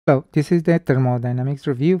So this is the Thermodynamics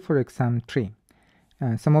Review for Exam 3.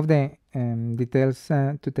 Some of the details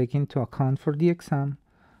to take into account for the exam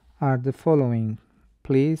are the following.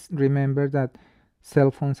 Please remember that cell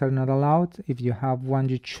phones are not allowed. If you have one,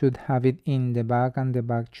 you should have it in the bag, and the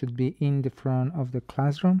bag should be in the front of the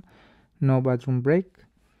classroom. No bathroom break.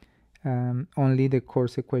 Only the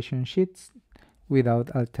course equation sheets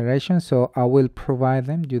without alteration. So I will provide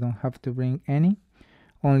them. You don't have to bring any.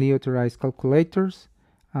 Only authorized calculators,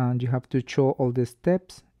 and you have to show all the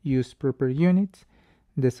steps, use proper units.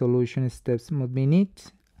 The solution steps must be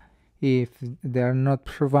neat. If they are not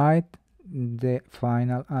provided, the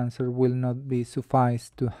final answer will not be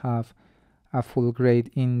suffice to have a full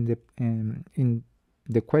grade in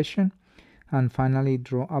the question. And finally,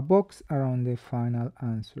 draw a box around the final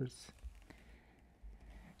answers.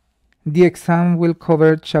 The exam will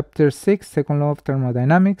cover Chapter 6, Second Law of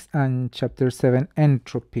Thermodynamics, and Chapter 7,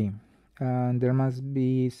 Entropy. There must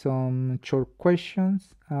be some short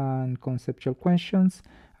questions and conceptual questions,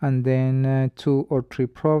 and then 2 or 3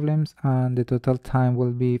 problems, and the total time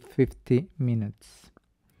will be 50 minutes.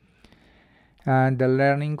 And the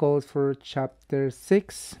learning goals for Chapter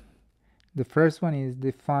 6. The first one is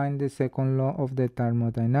define the second law of the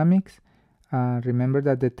thermodynamics. Remember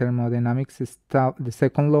that the the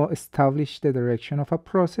second law established the direction of a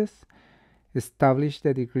process, established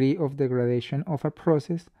the degree of degradation of a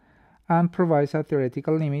process, and provides a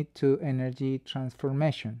theoretical limit to energy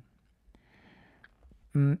transformation.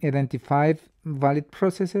 Identify valid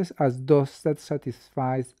processes as those that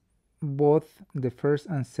satisfy both the first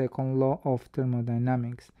and second law of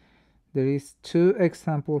thermodynamics. There is 2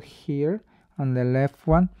 examples here on the left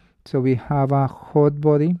one. So we have a hot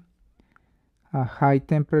body, a high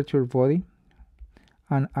temperature body,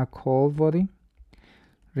 and a cold body.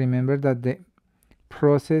 Remember that the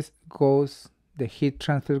heat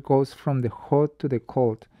transfer goes from the hot to the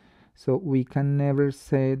cold. So we can never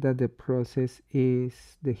say that the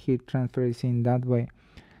heat transfer is in that way.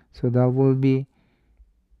 So that will be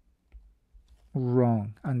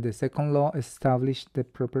wrong. And the second law established the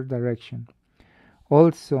proper direction.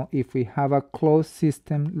 Also, if we have a closed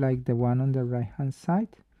system like the one on the right hand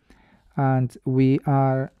side, and we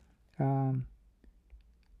are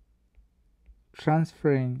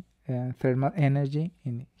transferring thermal energy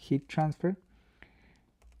in heat transfer,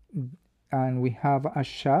 and we have a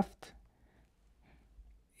shaft,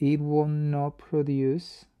 it will not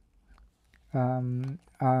produce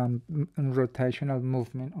rotational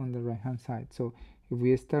movement on the right hand side. So if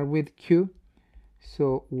we start with Q,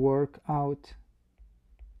 so work out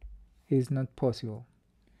is not possible.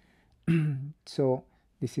 So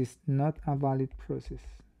this is not a valid process.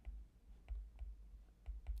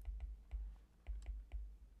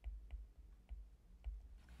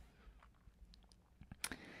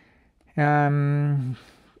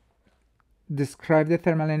 Describe the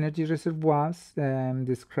thermal energy reservoirs,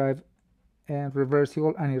 describe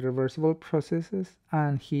reversible and irreversible processes,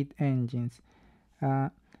 and heat engines.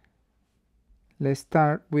 Let's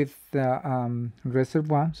start with the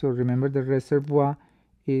reservoir. So remember, the reservoir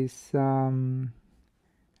is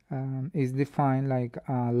defined like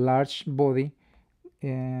a large body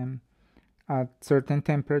at certain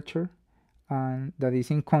temperature, and that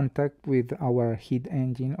is in contact with our heat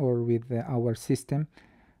engine or with our system.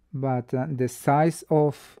 But the size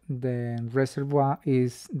of the reservoir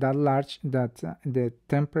is that large that the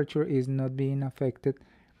temperature is not being affected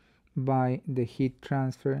by the heat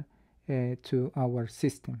transfer to our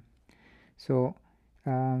system. So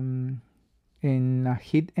in a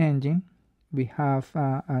heat engine, we have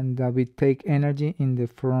and we take energy in the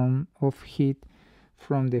form of heat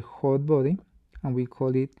from the hot body, and we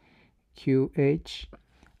call it QH,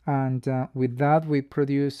 and with that we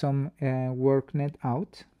produce some work net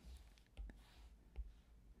out.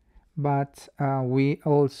 But we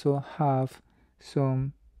also have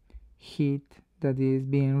some heat that is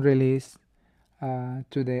being released to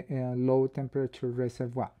the low temperature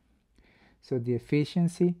reservoir. So the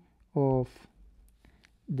efficiency of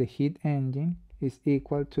the heat engine is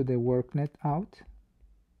equal to the work net out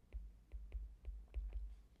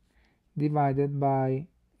divided by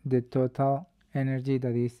the total energy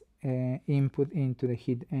that is input into the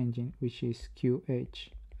heat engine, which is QH.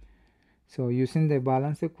 So using the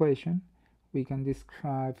balance equation, we can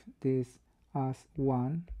describe this as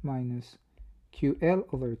 1 minus QL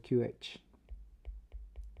over QH.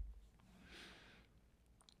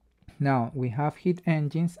 Now we have heat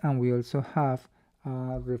engines, and we also have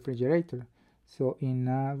a refrigerator. So in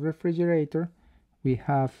a refrigerator, we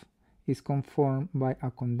have is conformed by a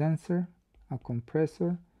condenser, a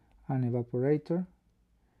compressor, an evaporator,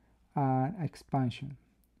 and expansion.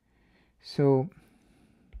 So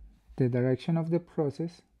the direction of the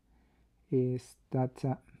process is that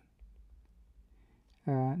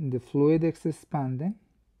the fluid is expanding,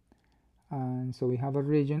 and so we have a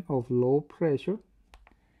region of low pressure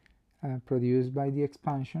produced by the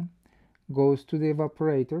expansion, goes to the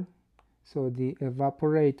evaporator. So the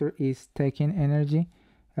evaporator is taking energy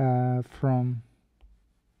from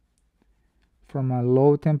a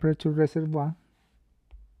low temperature reservoir,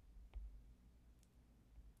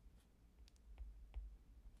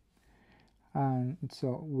 and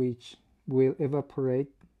so which will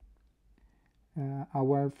evaporate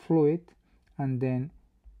our fluid, and then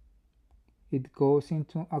it goes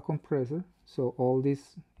into a compressor. So all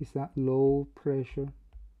this is a low pressure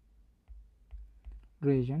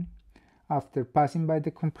region. After passing by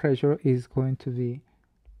the compressor is going to be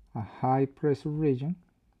a high pressure region,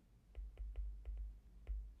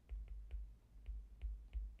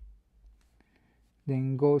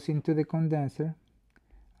 then goes into the condenser,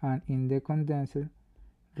 and in the condenser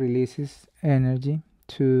releases energy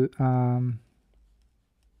to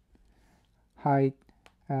high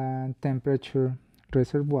temperature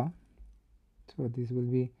reservoir. So this will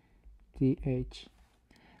be TH,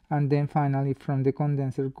 and then finally from the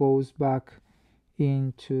condenser goes back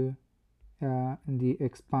into the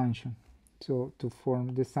expansion, so to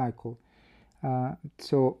form the cycle.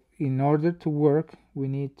 So in order to work, we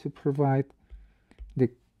need to provide the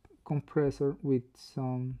compressor with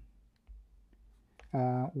some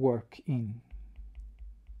work in.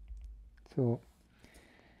 So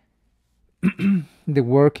the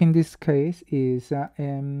work in this case is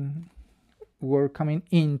work coming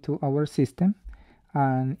into our system,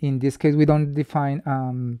 and in this case we don't define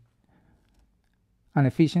an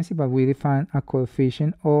efficiency, but we define a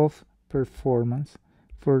coefficient of performance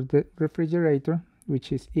for the refrigerator,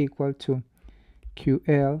 which is equal to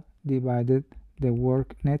QL divided the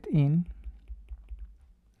work net in,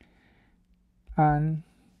 and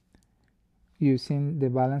using the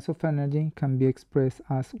balance of energy can be expressed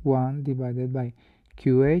as 1 divided by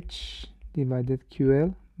QH divided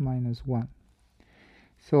QL minus 1.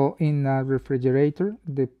 So in a refrigerator,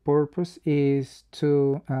 the purpose is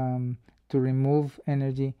to remove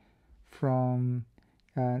energy from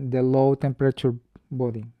the low temperature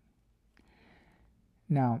body.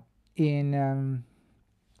 Now in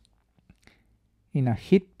a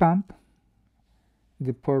heat pump,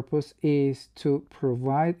 the purpose is to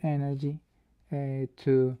provide energy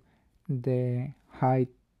to the high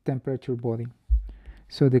temperature body.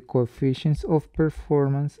 So the coefficients of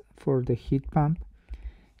performance for the heat pump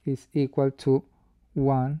is equal to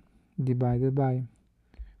 1 divided by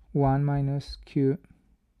 1 minus QL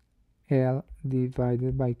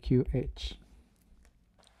divided by QH.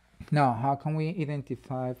 Now, how can we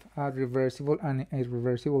identify a reversible and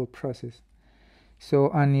irreversible process? So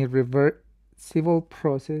an irreversible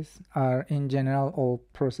process are in general all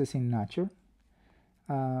processes in nature.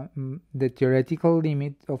 The theoretical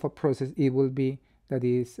limit of a process, it will be that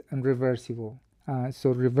is reversible. So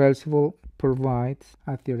reversible provides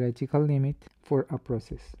a theoretical limit for a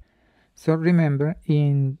process. So remember,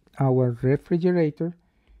 in our refrigerator,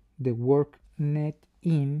 the work net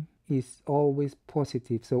in is always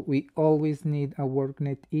positive. So we always need a work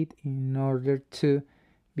net in order to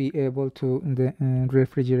be able to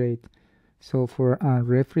refrigerate. So for a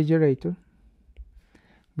refrigerator,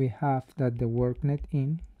 we have that the work net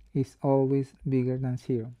in is always bigger than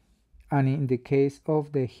 0. And in the case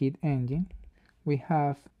of the heat engine, we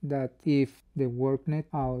have that if the work net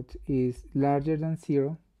out is larger than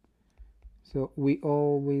 0, so we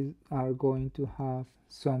always are going to have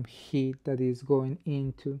some heat that is going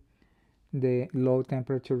into the low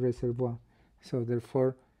temperature reservoir. So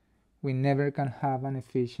therefore, we never can have an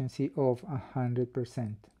efficiency of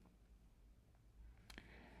 100%.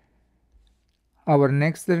 Our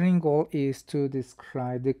next learning goal is to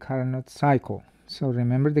describe the Carnot cycle. So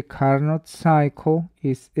remember, the Carnot cycle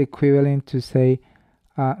is equivalent to, say,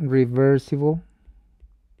 a reversible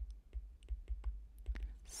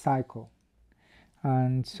cycle.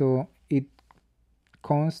 And so it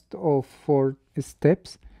consists of 4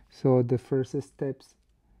 steps. So the first steps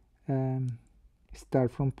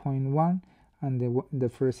start from point 1, and the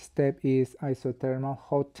first step is isothermal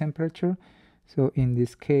hot temperature. So in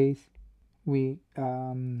this case, we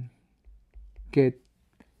get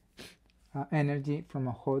energy from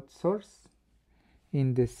a hot source.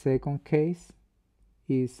 In the second case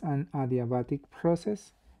is an adiabatic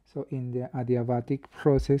process. So in the adiabatic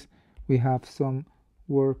process, we have some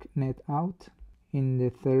work net out. In the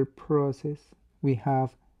third process, we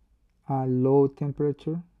have a low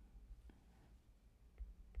temperature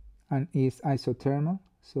and is isothermal,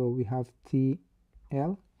 so we have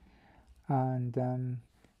TL. And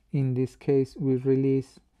in this case we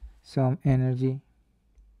release some energy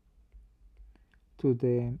to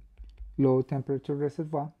the low temperature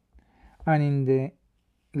reservoir, and in the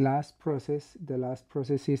last process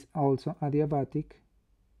is also adiabatic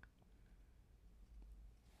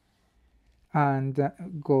and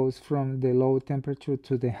goes from the low temperature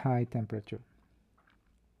to the high temperature.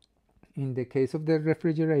 In the case of the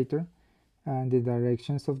refrigerator, the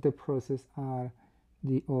directions of the process are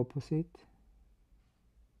the opposite,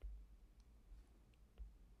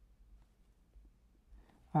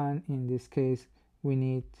 and in this case we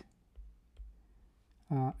need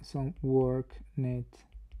some work net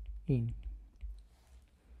in.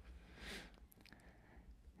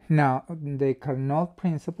 Now, the Carnot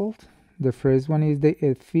principles, the first one is the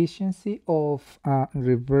efficiency of a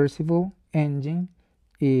reversible engine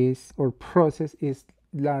is, or process, is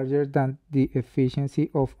larger than the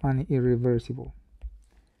efficiency of an irreversible.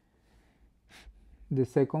 The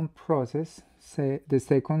second process, the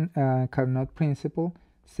second Carnot principle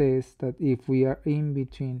says that if we are in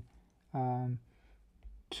between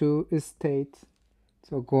two states,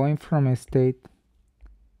 so going from a state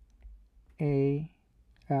A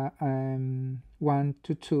 1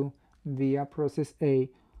 to 2 via process A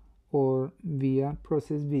or via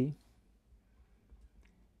process B,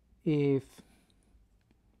 if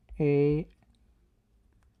A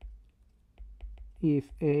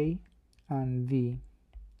and B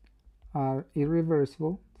are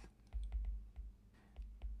irreversible,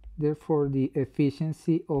 therefore the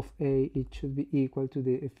efficiency of A, it should be equal to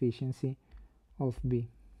the efficiency of B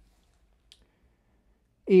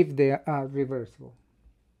if they are reversible.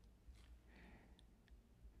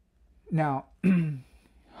 Now,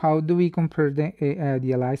 how do we compare the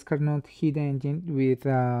idealized Carnot heat engine with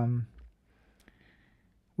a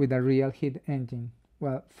real heat engine?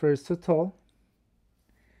 Well, first of all,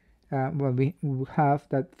 we have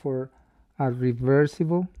that for a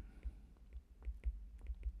reversible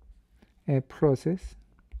process,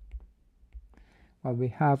 what we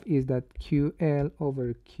have is that QL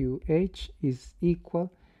over QH is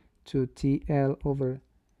equal to TL over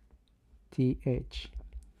TH.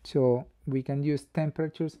 So we can use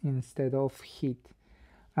temperatures instead of heat,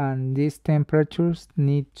 and these temperatures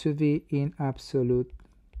need to be in absolute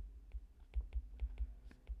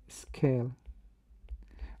scale.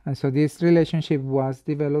 And so this relationship was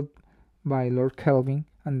developed by Lord Kelvin,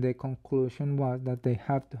 and the conclusion was that they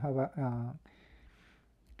have to have a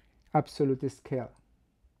absolute scale.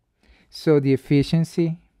 So the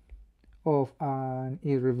efficiency of an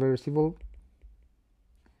irreversible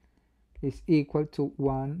is equal to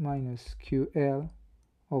 1 minus QL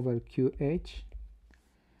over QH,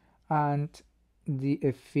 and the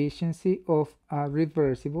efficiency of a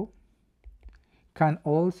reversible can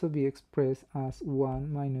also be expressed as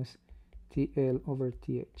 1 minus TL over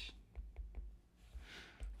TH.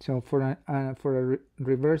 So for a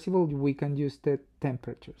reversible, we can use the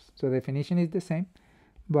temperatures. So the definition is the same,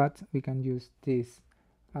 but we can use this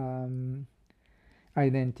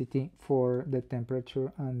identity for the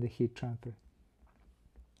temperature and the heat transfer.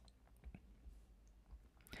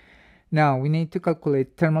 Now we need to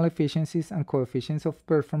calculate thermal efficiencies and coefficients of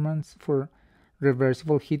performance for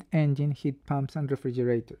reversible heat engine, heat pumps, and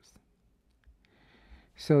refrigerators.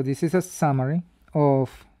 So this is a summary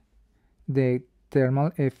of the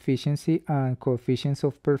thermal efficiency and coefficients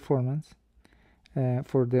of performance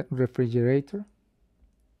for the refrigerator.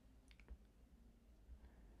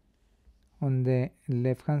 On the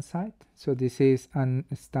left hand side, so this is a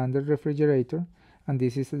standard refrigerator, and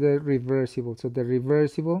this is the reversible. So the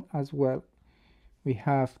reversible as well, we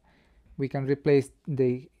can replace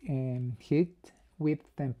the heat with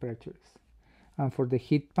temperatures. And for the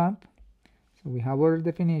heat pump, so we have our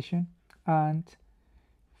definition, and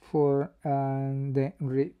for the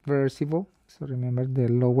reversible, so remember the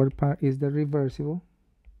lower part is the reversible,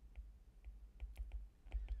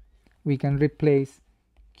 we can replace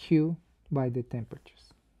Q by the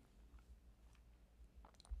temperatures.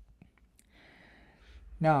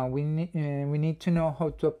 Now we need to know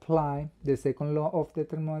how to apply the second law of the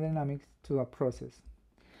thermodynamics to a process.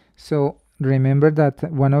 So remember that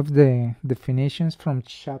one of the definitions from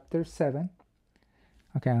chapter 7,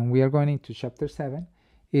 okay, and we are going into chapter 7,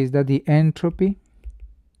 is that the entropy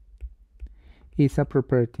is a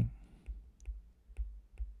property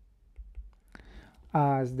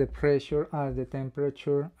as the pressure, as the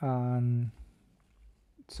temperature, and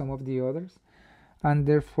some of the others, and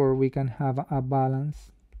therefore we can have a balance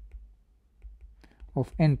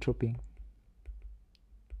of entropy.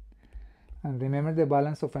 And remember, the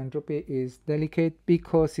balance of entropy is delicate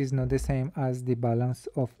because it's not the same as the balance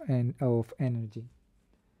of energy.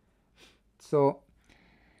 So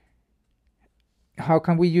how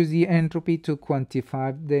can we use the entropy to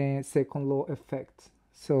quantify the second law effect?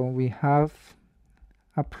 So we have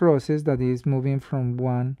a process that is moving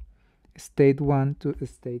from state 1 to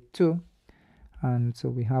state 2, and so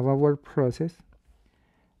we have our process,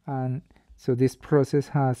 and so this process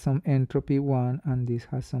has some entropy 1 and this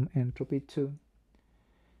has some entropy 2.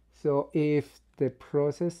 So if the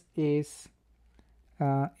process is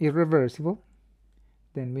irreversible,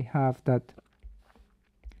 then we have that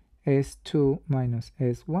S2 minus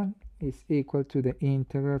S1 is equal to the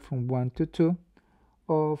integral from 1 to 2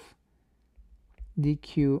 of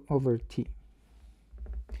dq over t.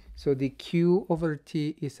 So dq over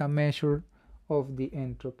t is a measure of the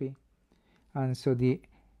entropy, and so the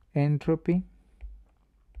entropy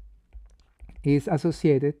is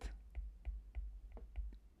associated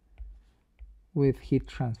with heat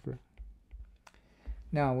transfer.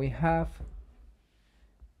 Now we have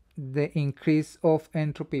the increase of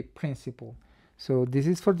entropy principle. So this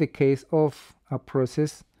is for the case of a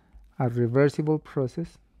process, a reversible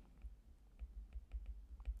process.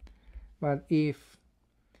 But if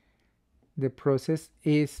the process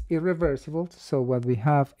is irreversible, so what we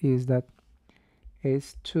have is that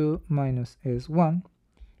S2 minus S1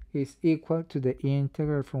 is equal to the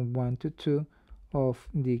integral from 1 to 2 of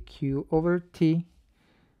dq over t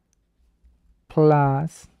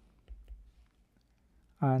plus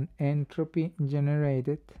an entropy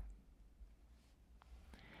generated,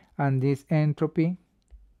 and this entropy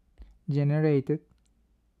generated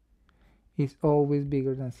is always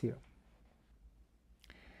bigger than 0.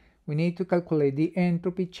 We need to calculate the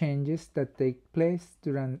entropy changes that take place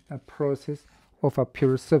during a process of a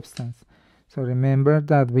pure substance. So remember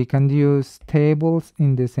that we can use tables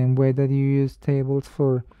in the same way that you use tables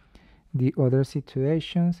for the other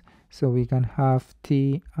situations. So we can have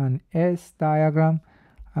T and S diagram,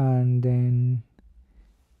 and then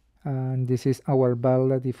this is our ball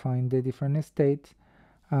that defines the different states.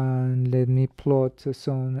 And let me plot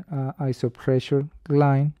some isopressure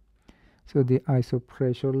line. So the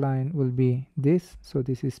isopressure line will be this. So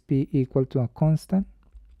this is P equal to a constant.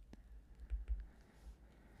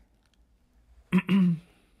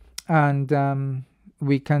 And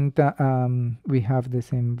we can we have the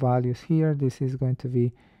same values here. This is going to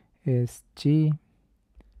be SF,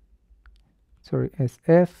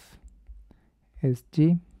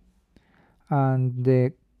 SG, and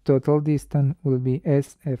the total distance will be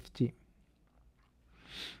SFG.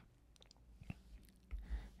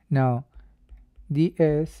 Now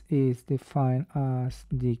ds is defined as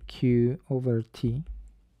dq over t.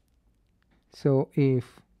 So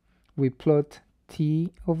if we plot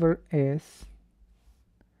t over s,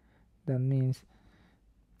 that means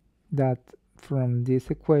that from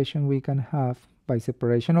this equation we can have, by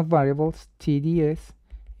separation of variables, t ds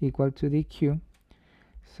equal to dq.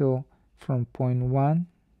 So from point 1,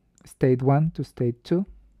 state 1 to state 2,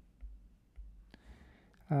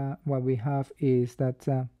 what we have is that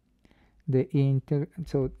the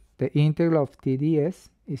integral of TdS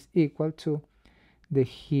is equal to the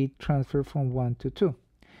heat transfer from 1 to 2.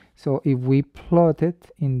 So if we plot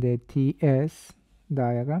it in the TS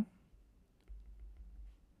diagram,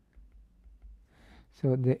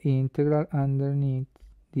 so the integral underneath,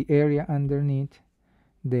 the area underneath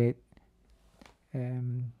the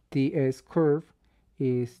TS curve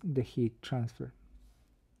is the heat transfer.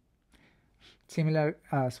 Similar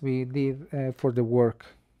as we did for the work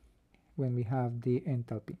when we have the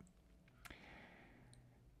enthalpy.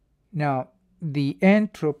 Now, the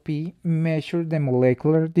entropy measures the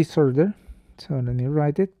molecular disorder. So let me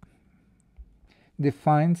write it.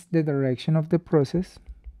 Defines the direction of the process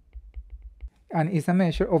and is a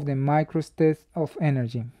measure of the microstate of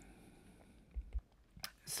energy.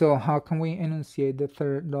 So how can we enunciate the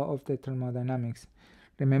third law of the thermodynamics?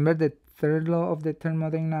 Remember, the third law of the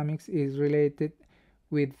thermodynamics is related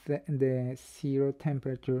with the zero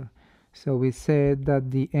temperature. So we said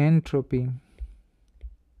that the entropy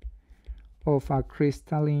of a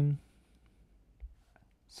crystalline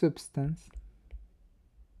substance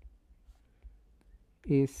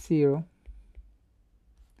is 0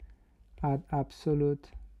 at absolute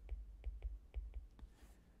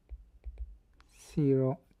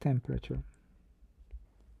 0 temperature.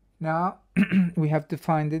 Now we have to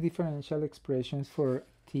find the differential expressions for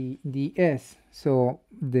TdS. So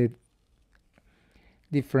the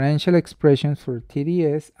differential expressions for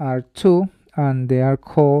TdS are 2, and they are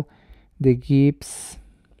called the Gibbs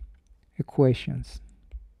equations.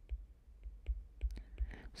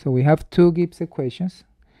 So we have 2 Gibbs equations,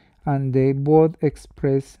 and they both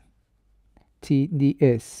express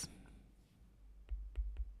TdS.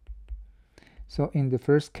 So in the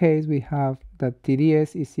first case, we have that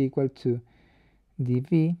TdS is equal to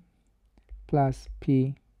dV plus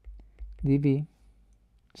P dV,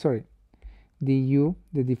 sorry, du,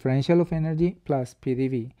 the differential of energy, plus P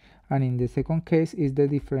dV. And in the second case is the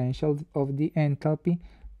differential of the enthalpy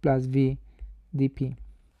plus V dP.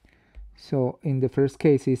 So in the first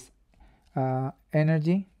case is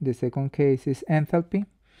energy, the second case is enthalpy,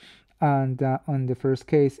 and on the first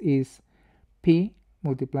case is P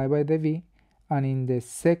multiplied by the V, and in the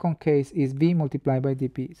second case is V multiplied by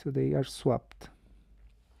dP, so they are swapped.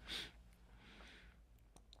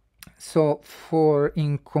 So for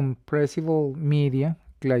incompressible media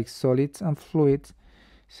like solids and fluids,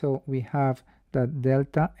 so we have that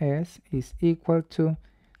delta S is equal to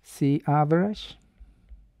C average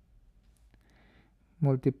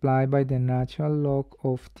multiplied by the natural log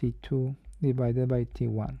of T2 divided by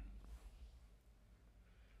T1.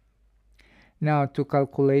 Now, to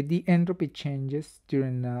calculate the entropy changes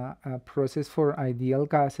during a process for ideal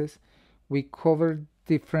gases, we covered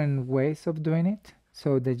different ways of doing it.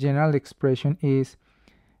 So the general expression is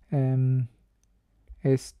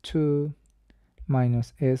S2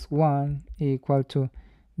 minus S1 equal to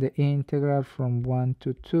the integral from 1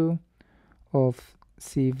 to 2 of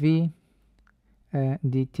Cv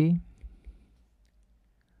dt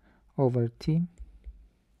over T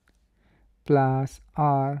plus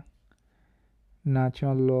R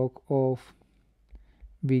natural log of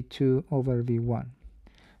V2 over V1.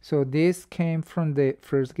 So this came from the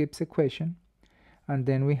first Gibbs equation, and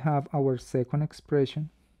then we have our second expression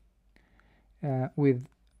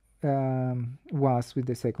was with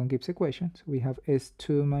the second Gibbs equation. So we have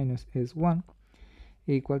S2 minus S1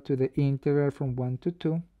 equal to the integral from 1 to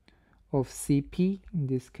 2 of Cp, in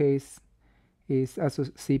this case is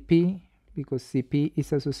Cp because Cp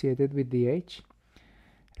is associated with the H,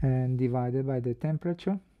 and divided by the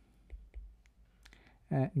temperature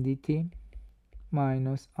dt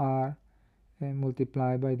minus R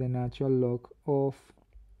multiplied by the natural log of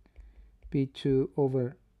P2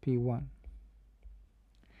 over P1.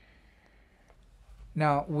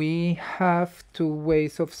 Now we have two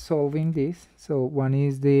ways of solving this. So one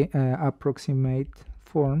is the approximate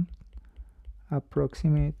form,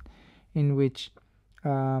 in which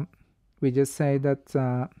we just say that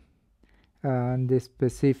the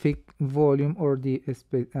specific volume or the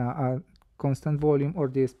constant volume or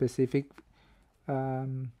the specific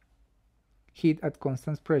heat at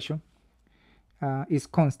constant pressure is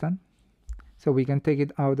constant, so we can take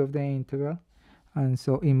it out of the integral, and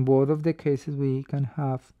so in both of the cases we can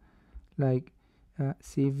have like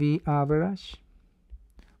Cv average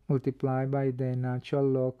multiplied by the natural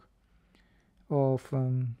log of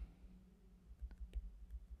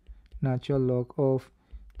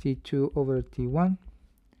T2 over T1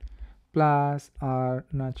 plus R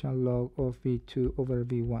natural log of V2 over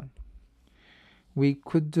V1. We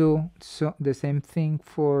could do the same thing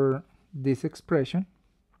for this expression.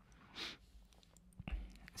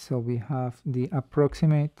 So we have the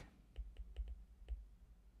approximate,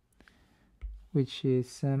 which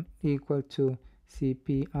is equal to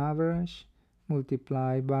Cp average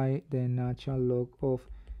multiplied by the natural log of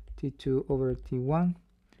T2 over T1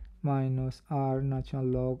 minus R natural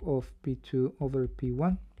log of P2 over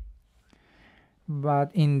P1.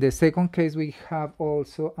 But in the second case we have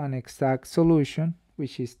also an exact solution,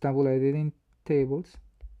 which is tabulated in tables.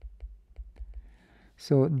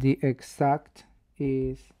 So the exact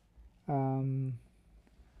is in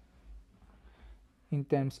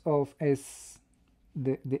terms of S,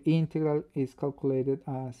 the integral is calculated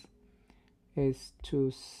as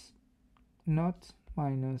S2 naught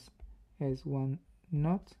minus S1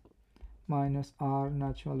 naught minus R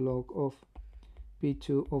natural log of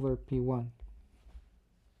P2 over P1.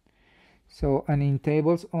 So, and in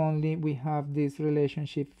tables only we have this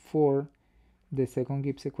relationship for the second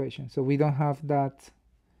Gibbs equation. So we don't have that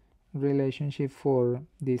relationship for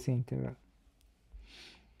this integral.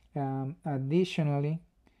 Additionally,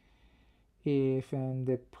 if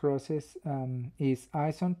the process is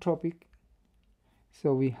isentropic,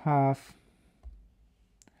 so we have,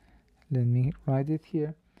 let me write it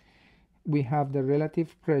here, we have the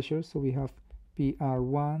relative pressure, so we have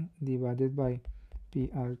PR1 divided by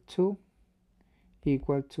PR2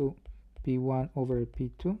 equal to P1 over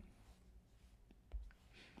P2,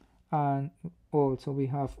 and also we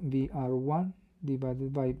have VR1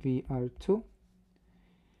 divided by VR2,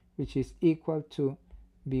 which is equal to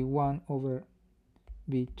V1 over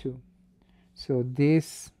V2. So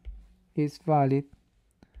this is valid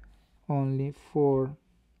only for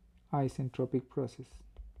isentropic process.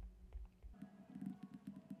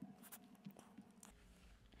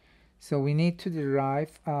 So we need to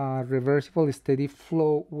derive reversible steady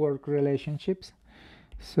flow work relationships.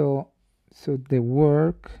 So So the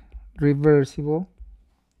work reversible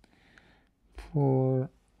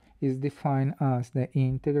is defined as the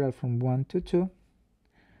integral from 1 to 2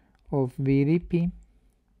 of VdP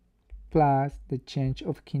plus the change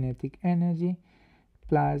of kinetic energy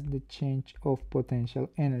plus the change of potential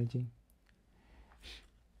energy.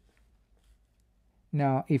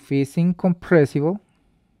 Now if it's incompressible,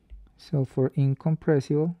 so for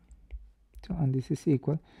incompressible, so, and this is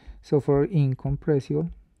equal, so for incompressible,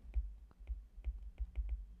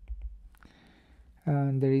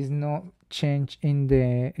 there is no change in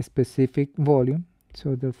the specific volume,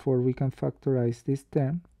 so therefore we can factorize this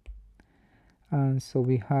term, and so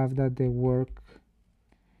we have that the work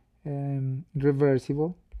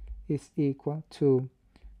reversible is equal to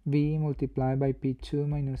V multiplied by P2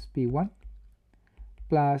 minus P1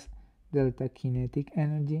 plus delta kinetic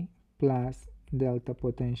energy plus delta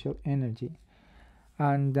potential energy.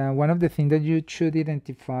 And one of the things that you should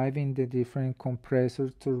identify in the different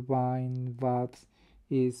compressors, turbine, valves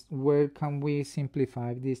is where can we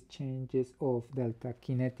simplify these changes of delta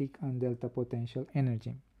kinetic and delta potential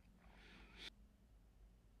energy.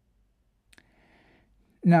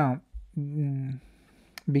 Now,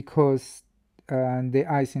 because the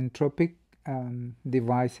isentropic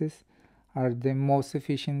devices are the most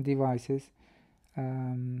efficient devices,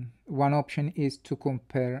 one option is to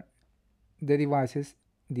compare the devices,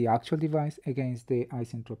 the actual device, against the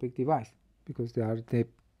isentropic device, because they are the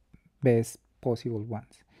best possible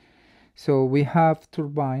ones. So we have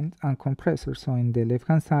turbines and compressors. So in the left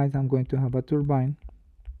hand side I'm going to have a turbine,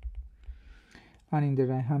 and in the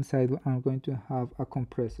right hand side I'm going to have a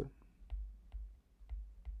compressor.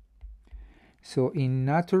 So in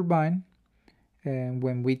a turbine,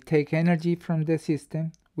 when we take energy from the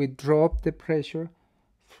system, we drop the pressure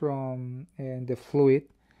from the fluid.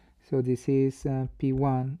 So this is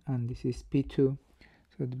P1 and this is P2.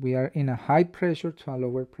 So we are in a high pressure to a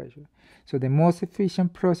lower pressure. So the most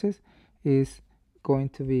efficient process is going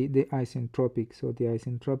to be the isentropic. So the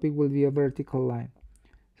isentropic will be a vertical line.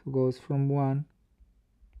 So it goes from 1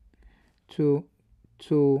 to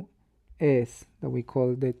 2s, that we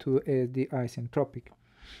call the 2s the isentropic.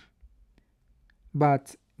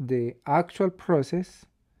 But the actual process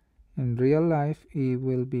in real life, it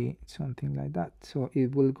will be something like that. So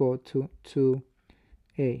it will go to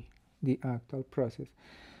 2a, the actual process.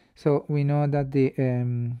 So we know that the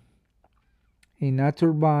in a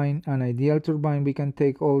turbine, an ideal turbine, we can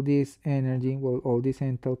take all this energy, well, all this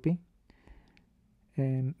enthalpy,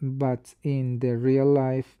 but in the real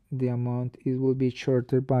life the amount, it will be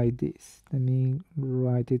shorter by this. Let me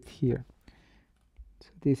write it here. So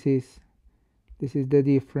this is the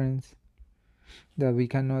difference that we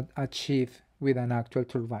cannot achieve with an actual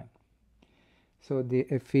turbine. So the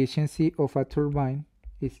efficiency of a turbine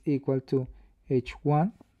is equal to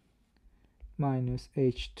H1 minus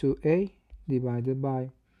H2A divided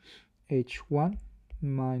by H1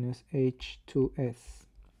 minus H2S.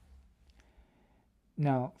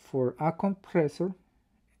 Now for a compressor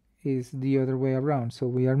is the other way around. So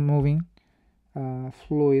we are moving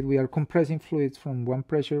fluid, we are compressing fluids from one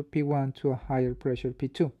pressure P1 to a higher pressure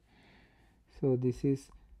P2. So this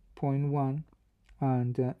is 0.1,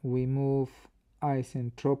 and we move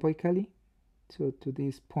isentropically to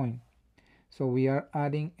this point. So we are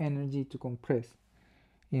adding energy to compress.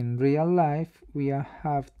 In real life we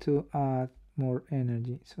have to add more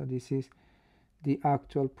energy. So this is the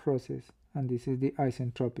actual process, and this is the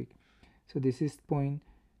isentropic. So this is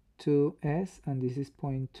 0.2s and this is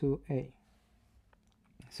 0.2a.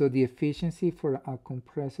 So the efficiency for a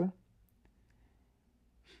compressor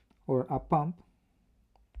or a pump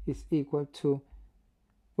is equal to,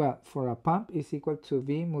 well, for a pump is equal to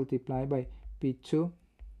V multiplied by P2.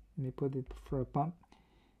 Let me put it for a pump,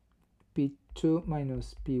 P2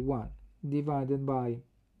 minus P1 divided by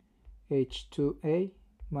H2A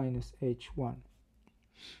minus H1.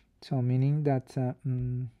 So meaning that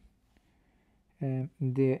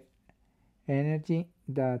the energy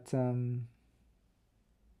that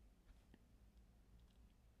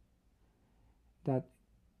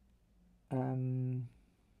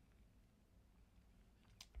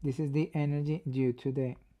this is the energy due to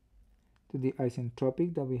the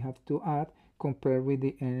isentropic that we have to add compared with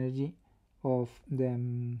the energy of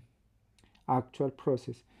the actual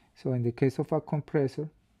process. So in the case of a compressor,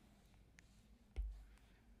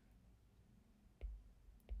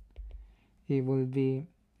 it will be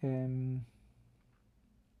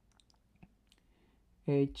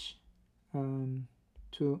H2S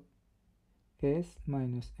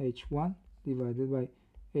minus H1 divided by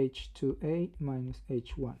H2A minus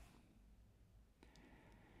H1.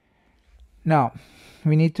 Now,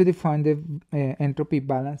 we need to define the entropy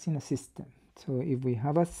balance in a system. So if we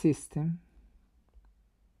have a system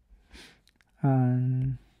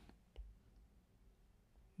and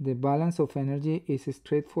the balance of energy is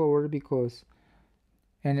straightforward because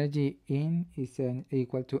energy in is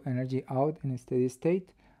equal to energy out in a steady state,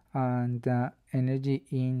 and energy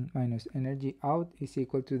in minus energy out is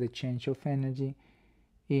equal to the change of energy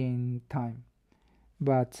in time.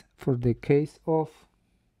 But for the case of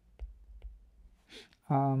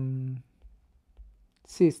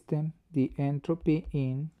system, the entropy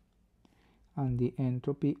in and the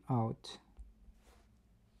entropy out.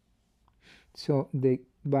 So the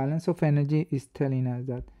balance of energy is telling us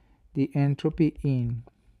that the entropy in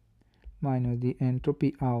minus the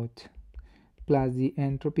entropy out plus the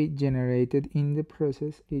entropy generated in the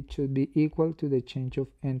process, it should be equal to the change of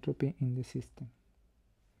entropy in the system.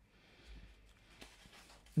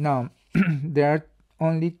 Now, there are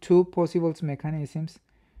only two possible mechanisms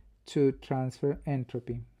to transfer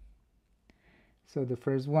entropy. So the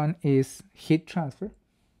first one is heat transfer.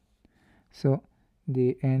 So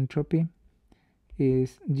the entropy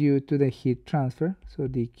is due to the heat transfer, so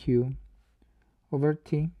dq over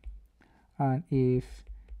T, and if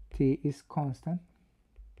T is constant,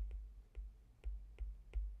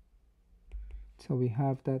 so we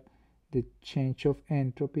have that the change of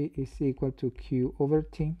entropy is equal to Q over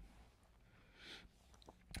T,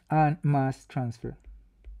 and mass transfer.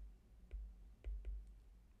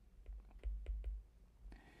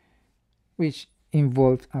 Which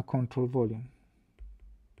involves a control volume.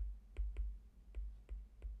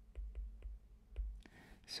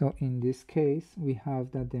 So in this case, we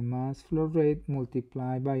have that the mass flow rate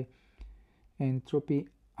multiplied by entropy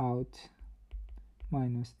out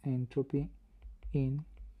minus entropy in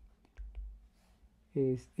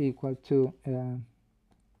is equal to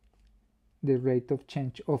the rate of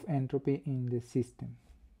change of entropy in the system.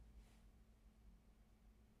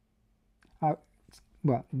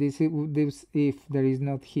 Well, this if there is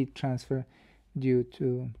not heat transfer due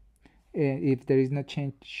to if there is no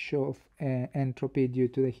change of entropy due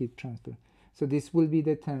to the heat transfer. So this will be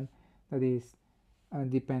the term that is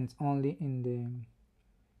depends only in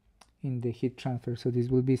the heat transfer. So this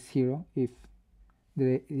will be 0 if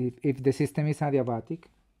the system is adiabatic.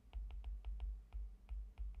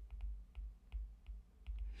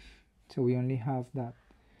 So we only have that,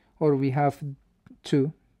 or we have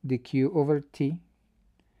 2 dq over T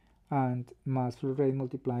and mass flow rate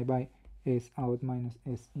multiplied by S out minus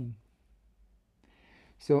S in.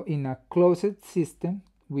 So in a closed system,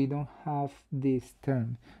 we don't have this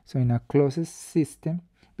term. So in a closed system,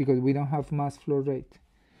 because we don't have mass flow rate,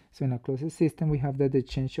 so in a closed system, we have that the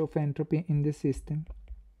change of entropy in the system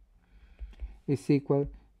is equal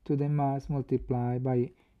to the mass multiplied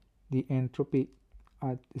by the entropy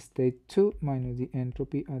at state 2 minus the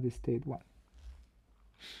entropy at the state 1.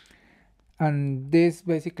 And this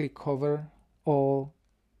basically covers all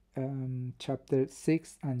chapter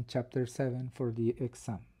 6 and chapter 7 for the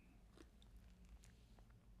exam.